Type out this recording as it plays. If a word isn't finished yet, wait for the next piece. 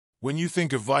When you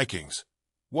think of Vikings,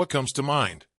 what comes to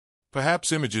mind?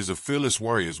 Perhaps images of fearless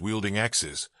warriors wielding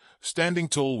axes, standing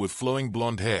tall with flowing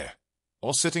blonde hair,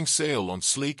 or setting sail on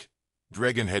sleek,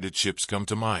 dragon-headed ships come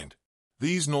to mind.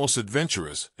 These Norse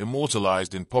adventurers,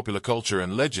 immortalized in popular culture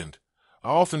and legend,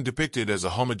 are often depicted as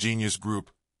a homogeneous group,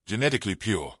 genetically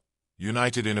pure,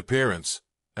 united in appearance,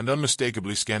 and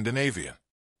unmistakably Scandinavian.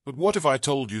 But what if I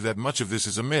told you that much of this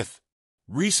is a myth?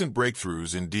 Recent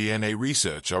breakthroughs in DNA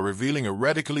research are revealing a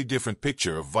radically different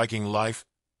picture of Viking life,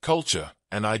 culture,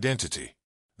 and identity.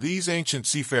 These ancient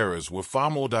seafarers were far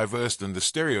more diverse than the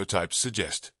stereotypes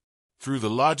suggest. Through the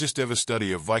largest ever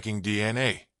study of Viking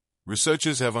DNA,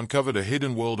 researchers have uncovered a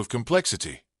hidden world of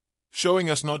complexity, showing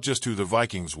us not just who the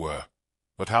Vikings were,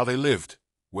 but how they lived,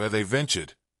 where they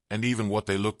ventured, and even what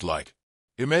they looked like.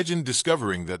 Imagine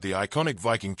discovering that the iconic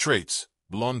Viking traits,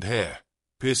 blonde hair,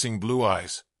 piercing blue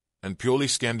eyes, and purely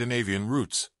Scandinavian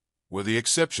roots, were the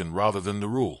exception rather than the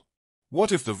rule.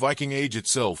 What if the Viking Age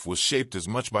itself was shaped as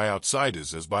much by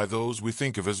outsiders as by those we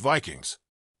think of as Vikings?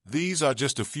 These are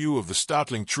just a few of the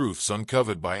startling truths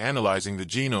uncovered by analyzing the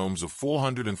genomes of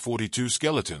 442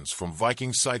 skeletons from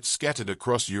Viking sites scattered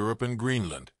across Europe and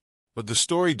Greenland. But the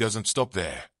story doesn't stop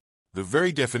there. The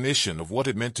very definition of what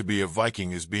it meant to be a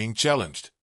Viking is being challenged.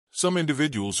 Some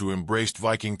individuals who embraced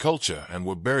Viking culture and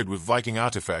were buried with Viking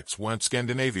artifacts weren't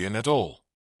Scandinavian at all.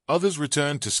 Others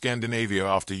returned to Scandinavia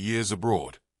after years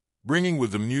abroad, bringing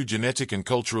with them new genetic and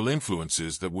cultural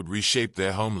influences that would reshape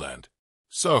their homeland.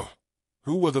 So,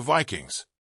 who were the Vikings?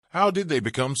 How did they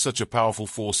become such a powerful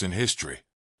force in history?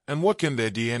 And what can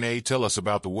their DNA tell us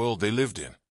about the world they lived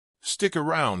in? Stick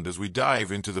around as we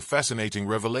dive into the fascinating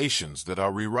revelations that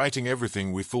are rewriting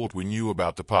everything we thought we knew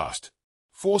about the past.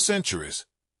 For centuries,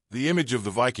 the image of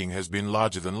the Viking has been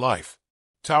larger than life.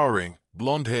 Towering,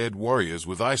 blonde-haired warriors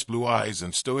with ice-blue eyes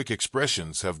and stoic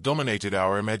expressions have dominated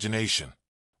our imagination.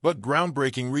 But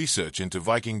groundbreaking research into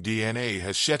Viking DNA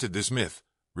has shattered this myth,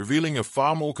 revealing a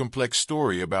far more complex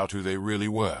story about who they really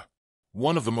were.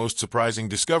 One of the most surprising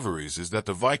discoveries is that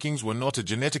the Vikings were not a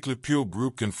genetically pure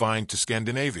group confined to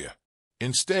Scandinavia.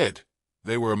 Instead,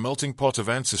 they were a melting pot of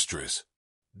ancestries.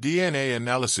 DNA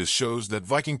analysis shows that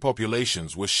Viking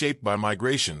populations were shaped by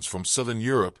migrations from Southern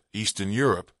Europe, Eastern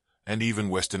Europe, and even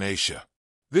Western Asia.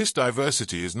 This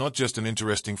diversity is not just an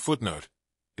interesting footnote.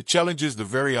 It challenges the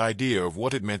very idea of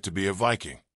what it meant to be a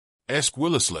Viking. Esk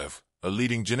Willerslev, a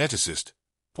leading geneticist,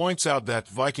 points out that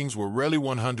Vikings were rarely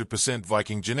 100%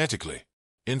 Viking genetically.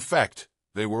 In fact,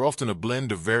 they were often a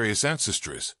blend of various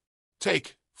ancestries.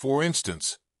 Take, for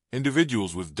instance,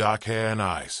 individuals with dark hair and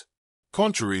eyes.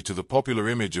 Contrary to the popular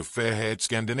image of fair-haired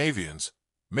Scandinavians,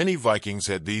 many Vikings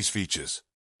had these features.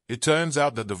 It turns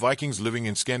out that the Vikings living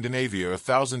in Scandinavia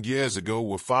 1,000 years ago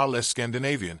were far less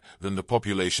Scandinavian than the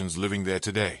populations living there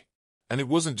today. And it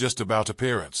wasn't just about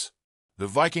appearance. The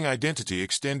Viking identity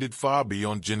extended far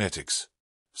beyond genetics.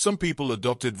 Some people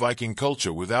adopted Viking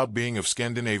culture without being of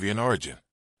Scandinavian origin.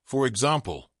 For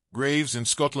example, graves in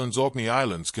Scotland's Orkney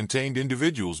Islands contained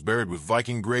individuals buried with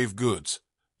Viking grave goods,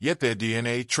 yet their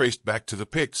DNA traced back to the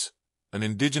Picts, an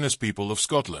indigenous people of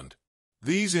Scotland.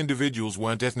 These individuals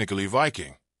weren't ethnically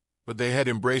Viking, but they had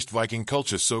embraced Viking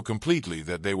culture so completely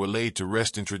that they were laid to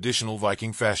rest in traditional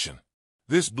Viking fashion.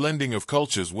 This blending of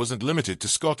cultures wasn't limited to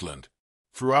Scotland.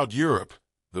 Throughout Europe,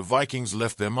 the Vikings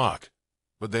left their mark,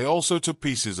 but they also took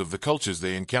pieces of the cultures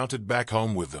they encountered back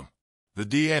home with them. The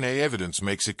DNA evidence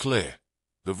makes it clear.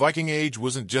 The Viking Age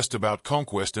wasn't just about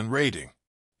conquest and raiding.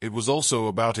 It was also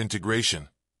about integration,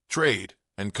 trade,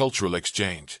 and cultural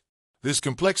exchange. This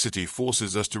complexity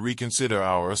forces us to reconsider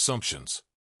our assumptions.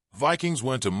 Vikings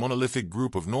weren't a monolithic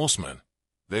group of Norsemen.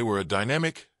 They were a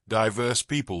dynamic, diverse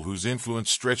people whose influence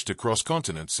stretched across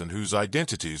continents and whose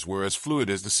identities were as fluid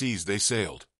as the seas they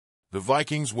sailed. The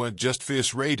Vikings weren't just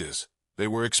fierce raiders. They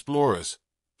were explorers,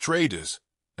 traders,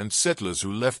 and settlers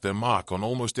who left their mark on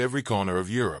almost every corner of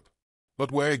Europe.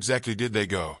 But where exactly did they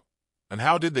go? And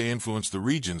how did they influence the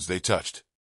regions they touched?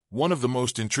 One of the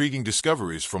most intriguing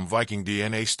discoveries from Viking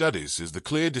DNA studies is the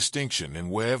clear distinction in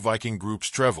where Viking groups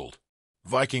traveled.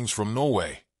 Vikings from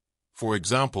Norway, for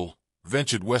example,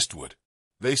 ventured westward.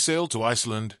 They sailed to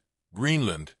Iceland,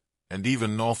 Greenland, and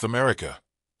even North America,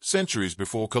 centuries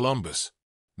before Columbus.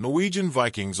 Norwegian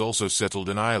Vikings also settled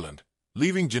in Ireland,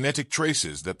 leaving genetic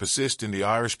traces that persist in the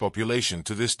Irish population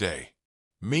to this day.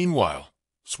 Meanwhile,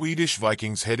 Swedish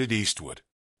Vikings headed eastward.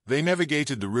 They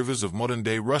navigated the rivers of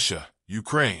modern-day Russia,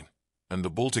 Ukraine, and the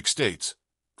Baltic states,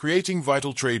 creating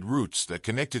vital trade routes that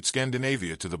connected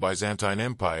Scandinavia to the Byzantine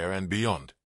Empire and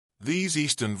beyond. These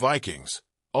Eastern Vikings,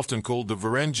 often called the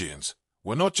Varangians,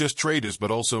 were not just traders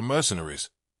but also mercenaries,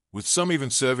 with some even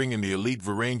serving in the elite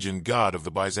Varangian Guard of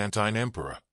the Byzantine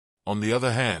Emperor. On the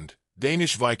other hand,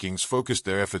 Danish Vikings focused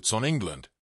their efforts on England.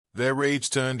 Their raids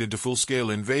turned into full-scale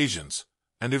invasions,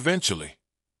 and eventually,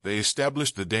 they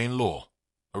established the Danelaw,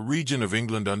 a region of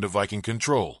England under Viking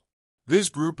control. This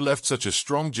group left such a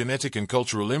strong genetic and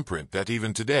cultural imprint that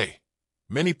even today,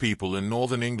 many people in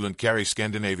northern England carry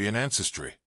Scandinavian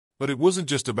ancestry. But it wasn't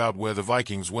just about where the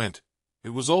Vikings went, it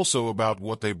was also about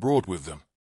what they brought with them.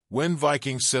 When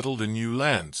Vikings settled in new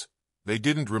lands, they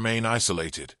didn't remain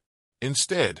isolated.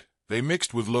 Instead, they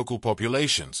mixed with local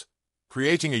populations,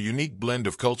 creating a unique blend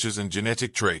of cultures and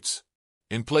genetic traits.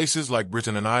 In places like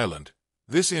Britain and Ireland,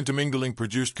 this intermingling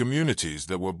produced communities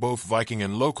that were both Viking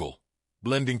and local,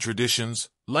 blending traditions,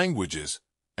 languages,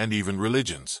 and even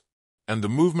religions. And the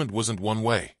movement wasn't one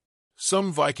way.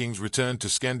 Some Vikings returned to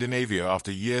Scandinavia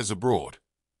after years abroad,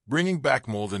 bringing back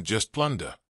more than just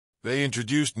plunder. They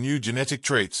introduced new genetic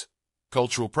traits,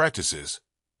 cultural practices,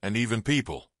 and even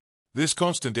people. This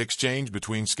constant exchange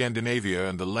between Scandinavia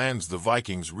and the lands the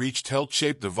Vikings reached helped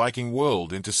shape the Viking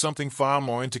world into something far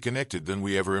more interconnected than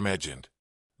we ever imagined.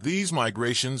 These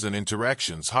migrations and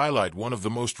interactions highlight one of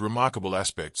the most remarkable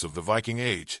aspects of the Viking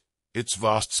Age, its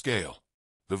vast scale.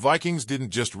 The Vikings didn't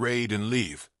just raid and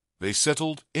leave, they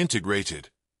settled, integrated,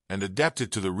 and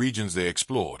adapted to the regions they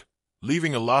explored,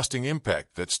 leaving a lasting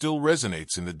impact that still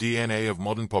resonates in the DNA of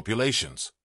modern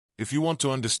populations. If you want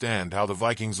to understand how the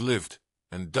Vikings lived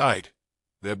and died,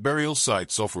 their burial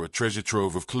sites offer a treasure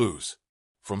trove of clues.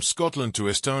 From Scotland to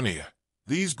Estonia,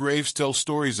 these graves tell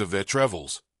stories of their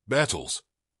travels, battles,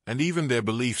 and even their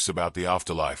beliefs about the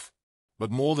afterlife.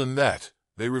 But more than that,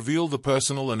 they reveal the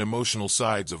personal and emotional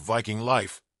sides of Viking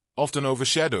life, often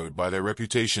overshadowed by their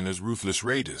reputation as ruthless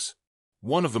raiders.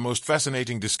 One of the most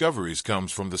fascinating discoveries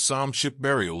comes from the Sam ship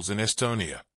burials in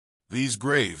Estonia. These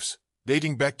graves,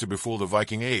 dating back to before the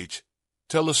Viking Age,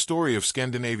 tell a story of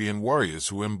Scandinavian warriors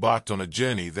who embarked on a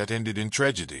journey that ended in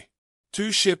tragedy.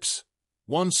 Two ships,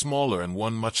 one smaller and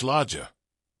one much larger,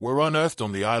 were unearthed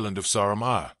on the island of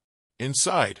Saaremaa.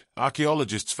 Inside,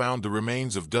 archaeologists found the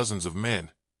remains of dozens of men,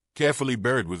 carefully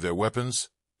buried with their weapons,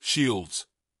 shields,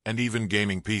 and even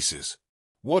gaming pieces.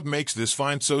 What makes this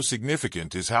find so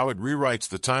significant is how it rewrites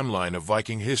the timeline of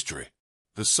Viking history.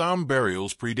 The Sam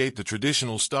burials predate the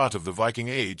traditional start of the Viking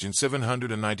Age in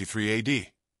 793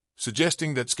 AD,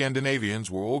 suggesting that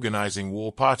Scandinavians were organizing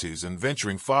war parties and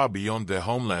venturing far beyond their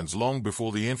homelands long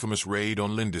before the infamous raid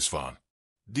on Lindisfarne.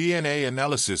 DNA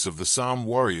analysis of the Sam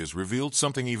warriors revealed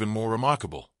something even more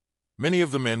remarkable. Many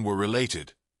of the men were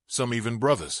related, some even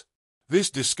brothers. This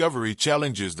discovery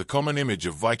challenges the common image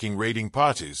of Viking raiding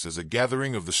parties as a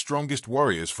gathering of the strongest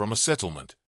warriors from a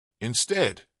settlement.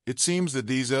 Instead, it seems that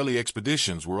these early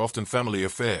expeditions were often family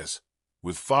affairs,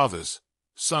 with fathers,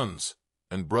 sons,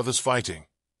 and brothers fighting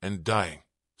and dying,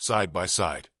 side by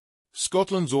side.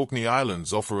 Scotland's Orkney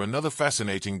Islands offer another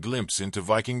fascinating glimpse into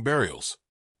Viking burials.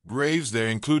 Graves there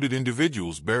included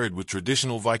individuals buried with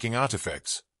traditional Viking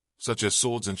artifacts, such as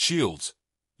swords and shields,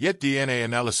 yet DNA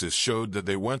analysis showed that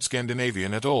they weren't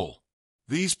Scandinavian at all.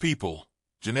 These people,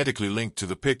 genetically linked to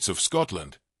the Picts of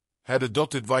Scotland, had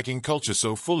adopted Viking culture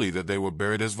so fully that they were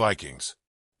buried as Vikings.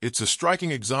 It's a striking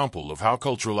example of how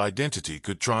cultural identity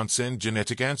could transcend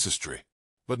genetic ancestry.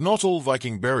 But not all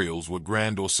Viking burials were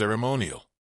grand or ceremonial.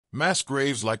 Mass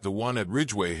graves like the one at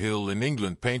Ridgeway Hill in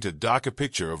England paint a darker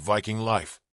picture of Viking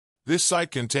life. This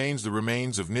site contains the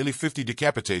remains of nearly 50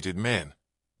 decapitated men,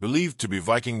 believed to be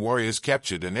Viking warriors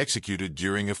captured and executed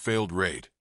during a failed raid.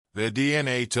 Their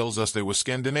DNA tells us they were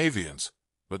Scandinavians,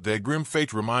 but their grim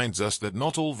fate reminds us that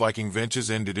not all Viking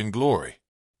ventures ended in glory.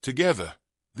 Together,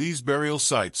 these burial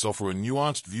sites offer a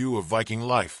nuanced view of Viking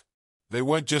life. They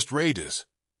weren't just raiders.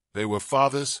 They were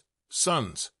fathers,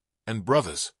 sons, and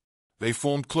brothers. They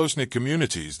formed close-knit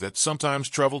communities that sometimes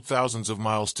traveled thousands of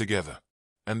miles together.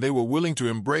 And they were willing to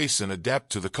embrace and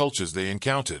adapt to the cultures they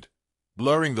encountered,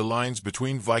 blurring the lines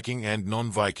between Viking and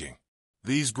non-Viking.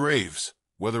 These graves,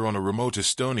 whether on a remote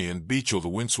Estonian beach or the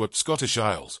windswept Scottish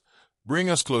Isles, bring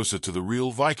us closer to the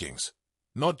real Vikings,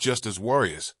 not just as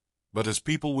warriors, but as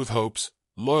people with hopes,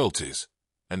 loyalties,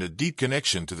 and a deep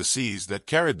connection to the seas that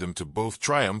carried them to both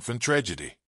triumph and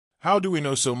tragedy. How do we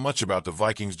know so much about the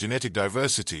Vikings' genetic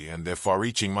diversity and their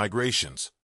far-reaching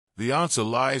migrations? The answer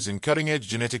lies in cutting-edge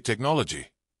genetic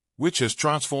technology, which has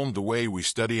transformed the way we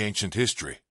study ancient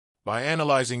history. By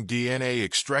analyzing DNA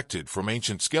extracted from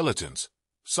ancient skeletons,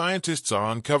 scientists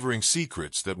are uncovering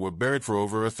secrets that were buried for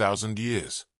over 1,000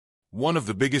 years. One of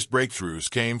the biggest breakthroughs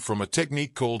came from a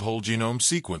technique called whole genome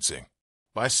sequencing.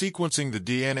 By sequencing the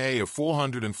DNA of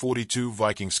 442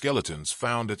 Viking skeletons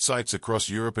found at sites across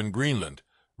Europe and Greenland,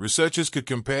 researchers could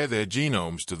compare their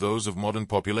genomes to those of modern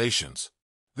populations.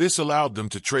 This allowed them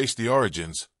to trace the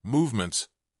origins, movements,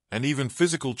 and even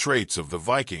physical traits of the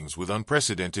Vikings with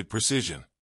unprecedented precision.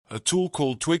 A tool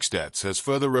called Twigstats has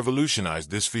further revolutionized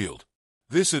this field.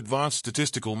 This advanced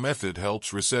statistical method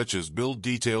helps researchers build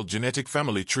detailed genetic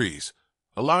family trees,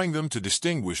 allowing them to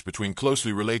distinguish between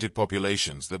closely related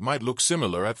populations that might look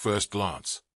similar at first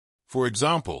glance. For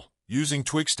example, using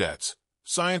Twigstats,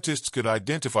 scientists could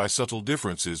identify subtle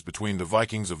differences between the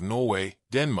Vikings of Norway,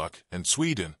 Denmark, and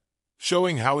Sweden,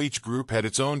 showing how each group had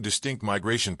its own distinct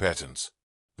migration patterns.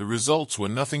 The results were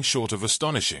nothing short of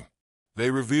astonishing.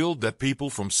 They revealed that people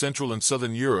from Central and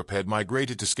Southern Europe had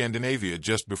migrated to Scandinavia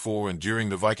just before and during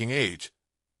the Viking Age,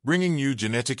 bringing new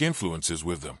genetic influences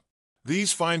with them.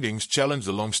 These findings challenge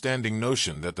the long-standing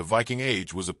notion that the Viking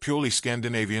Age was a purely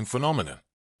Scandinavian phenomenon.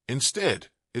 Instead,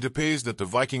 it appears that the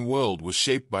Viking world was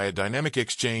shaped by a dynamic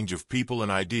exchange of people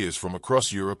and ideas from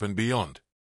across Europe and beyond.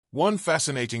 One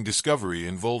fascinating discovery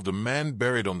involved a man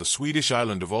buried on the Swedish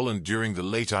island of Åland during the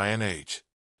late Iron Age.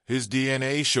 His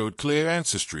DNA showed clear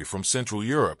ancestry from Central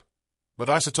Europe, but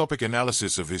isotopic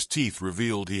analysis of his teeth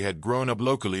revealed he had grown up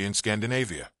locally in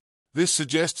Scandinavia. This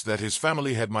suggests that his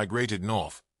family had migrated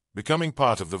north, becoming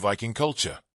part of the Viking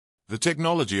culture. The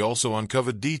technology also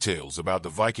uncovered details about the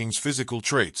Vikings' physical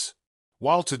traits.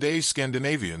 While today's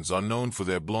Scandinavians are known for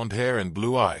their blonde hair and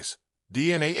blue eyes,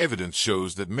 DNA evidence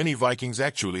shows that many Vikings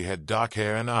actually had dark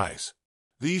hair and eyes.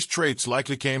 These traits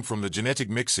likely came from the genetic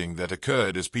mixing that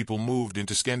occurred as people moved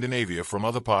into Scandinavia from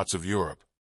other parts of Europe.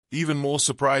 Even more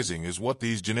surprising is what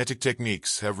these genetic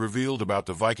techniques have revealed about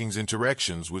the Vikings'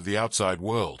 interactions with the outside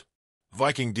world.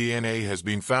 Viking DNA has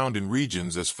been found in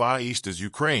regions as far east as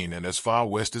Ukraine and as far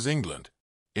west as England.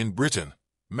 In Britain,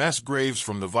 mass graves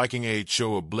from the Viking Age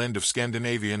show a blend of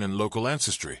Scandinavian and local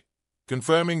ancestry,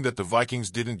 confirming that the Vikings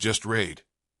didn't just raid.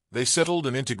 They settled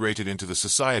and integrated into the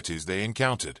societies they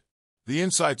encountered. The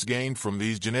insights gained from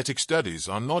these genetic studies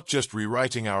are not just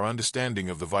rewriting our understanding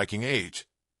of the Viking Age,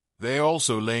 they are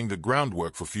also laying the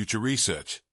groundwork for future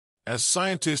research. As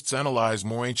scientists analyze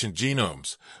more ancient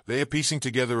genomes, they are piecing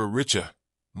together a richer,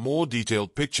 more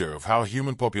detailed picture of how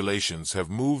human populations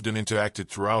have moved and interacted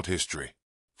throughout history.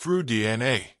 Through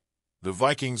DNA, the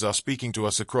Vikings are speaking to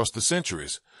us across the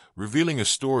centuries, revealing a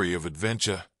story of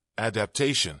adventure,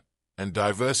 adaptation, and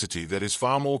diversity that is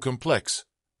far more complex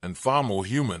and far more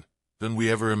human than we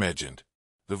ever imagined.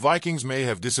 The Vikings may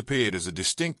have disappeared as a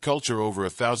distinct culture over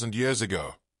 1,000 years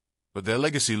ago, but their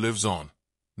legacy lives on,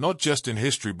 not just in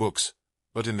history books,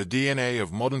 but in the DNA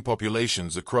of modern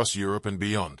populations across Europe and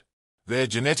beyond. Their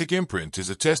genetic imprint is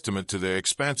a testament to their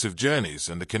expansive journeys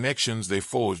and the connections they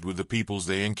forged with the peoples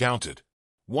they encountered.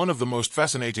 One of the most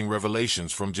fascinating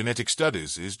revelations from genetic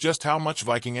studies is just how much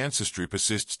Viking ancestry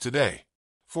persists today.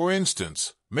 For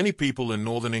instance, many people in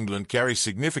northern England carry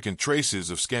significant traces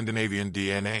of Scandinavian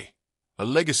DNA, a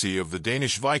legacy of the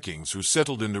Danish Vikings who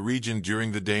settled in the region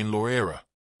during the Danelaw era.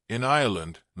 In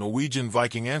Ireland, Norwegian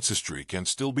Viking ancestry can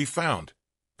still be found,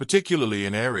 particularly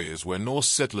in areas where Norse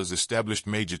settlers established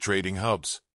major trading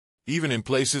hubs. Even in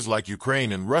places like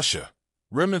Ukraine and Russia,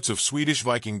 remnants of Swedish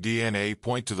Viking DNA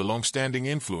point to the long-standing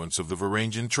influence of the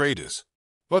Varangian traders.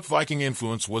 But Viking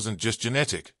influence wasn't just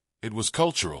genetic, it was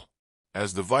cultural.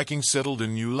 As the Vikings settled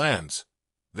in new lands,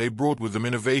 they brought with them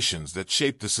innovations that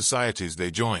shaped the societies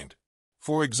they joined.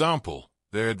 For example,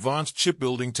 their advanced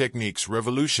shipbuilding techniques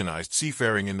revolutionized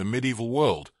seafaring in the medieval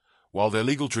world, while their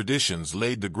legal traditions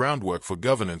laid the groundwork for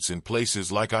governance in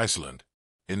places like Iceland.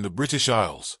 In the British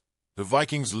Isles, the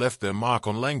Vikings left their mark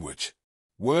on language.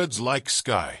 Words like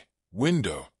sky,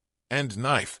 window, and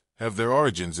knife have their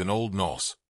origins in Old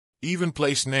Norse. Even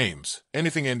place names,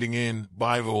 anything ending in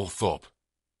by or thorp,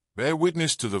 bear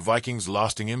witness to the Vikings'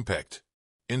 lasting impact.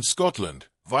 In Scotland,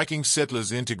 Viking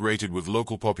settlers integrated with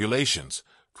local populations,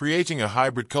 creating a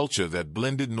hybrid culture that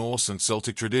blended Norse and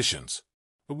Celtic traditions.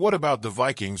 But what about the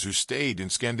Vikings who stayed in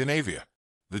Scandinavia?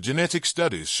 The genetic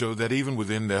studies show that even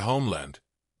within their homeland,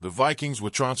 the Vikings were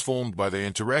transformed by their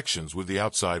interactions with the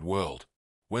outside world.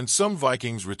 When some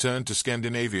Vikings returned to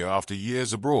Scandinavia after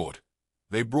years abroad,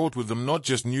 they brought with them not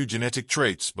just new genetic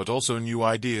traits but also new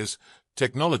ideas,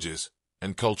 technologies,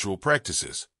 and cultural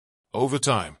practices. Over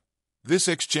time, this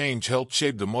exchange helped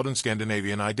shape the modern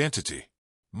Scandinavian identity.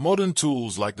 Modern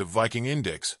tools like the Viking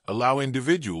Index allow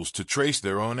individuals to trace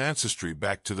their own ancestry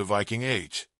back to the Viking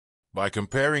Age. By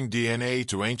comparing DNA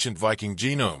to ancient Viking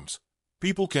genomes,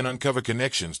 people can uncover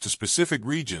connections to specific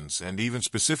regions and even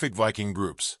specific Viking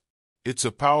groups. It's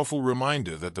a powerful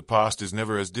reminder that the past is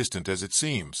never as distant as it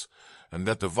seems, and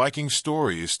that the Viking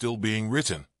story is still being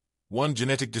written, one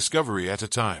genetic discovery at a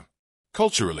time.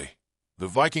 Culturally, the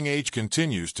Viking Age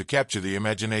continues to capture the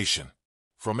imagination.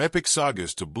 From epic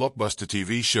sagas to blockbuster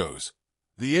TV shows,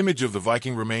 the image of the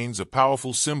Viking remains a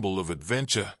powerful symbol of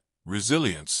adventure,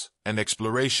 resilience, and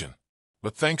exploration.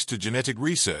 But thanks to genetic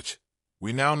research,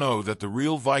 we now know that the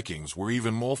real Vikings were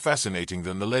even more fascinating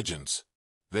than the legends.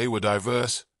 They were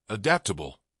diverse,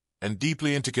 adaptable, and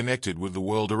deeply interconnected with the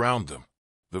world around them.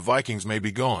 The Vikings may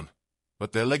be gone,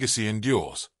 but their legacy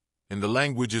endures, in the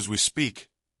languages we speak,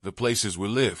 the places we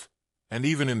live, and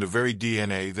even in the very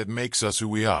DNA that makes us who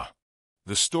we are.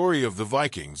 The story of the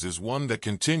Vikings is one that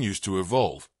continues to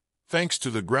evolve, thanks to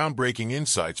the groundbreaking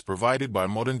insights provided by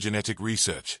modern genetic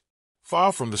research.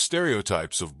 Far from the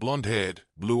stereotypes of blonde-haired,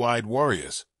 blue-eyed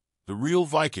warriors, the real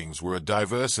Vikings were a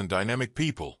diverse and dynamic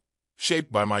people,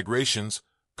 shaped by migrations,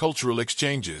 cultural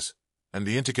exchanges, and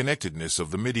the interconnectedness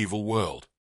of the medieval world.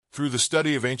 Through the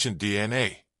study of ancient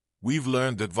DNA, we've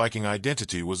learned that Viking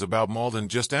identity was about more than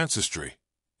just ancestry.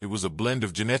 It was a blend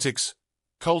of genetics,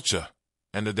 culture,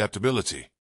 and adaptability.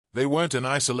 They weren't an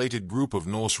isolated group of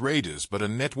Norse raiders but a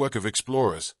network of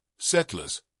explorers,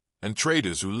 settlers, and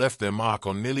traders who left their mark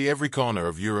on nearly every corner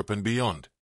of Europe and beyond.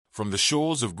 From the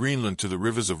shores of Greenland to the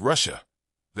rivers of Russia,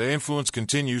 their influence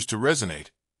continues to resonate,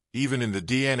 even in the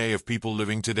DNA of people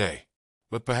living today.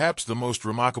 But perhaps the most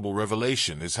remarkable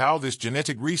revelation is how this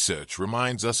genetic research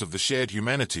reminds us of the shared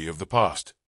humanity of the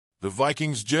past. The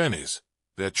Vikings' journeys,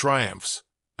 their triumphs,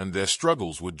 and their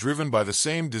struggles were driven by the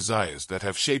same desires that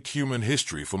have shaped human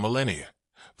history for millennia: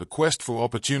 the quest for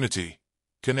opportunity,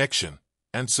 connection,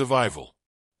 and survival.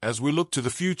 As we look to the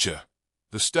future,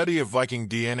 the study of Viking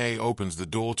DNA opens the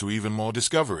door to even more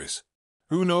discoveries.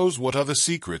 Who knows what other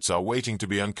secrets are waiting to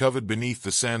be uncovered beneath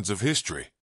the sands of history?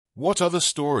 What other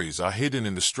stories are hidden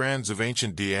in the strands of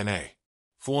ancient DNA?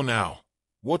 For now,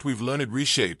 what we've learned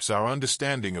reshapes our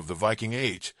understanding of the Viking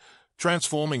Age,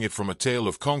 transforming it from a tale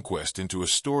of conquest into a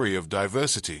story of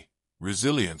diversity,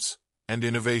 resilience, and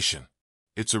innovation.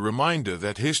 It's a reminder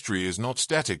that history is not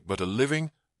static but a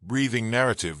living, breathing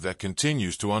narrative that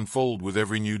continues to unfold with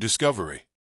every new discovery.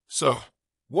 So,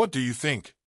 what do you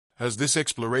think? Has this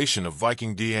exploration of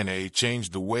Viking DNA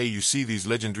changed the way you see these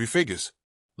legendary figures?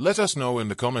 Let us know in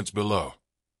the comments below.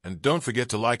 And don't forget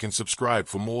to like and subscribe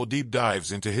for more deep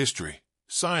dives into history,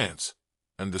 science,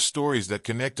 and the stories that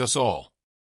connect us all.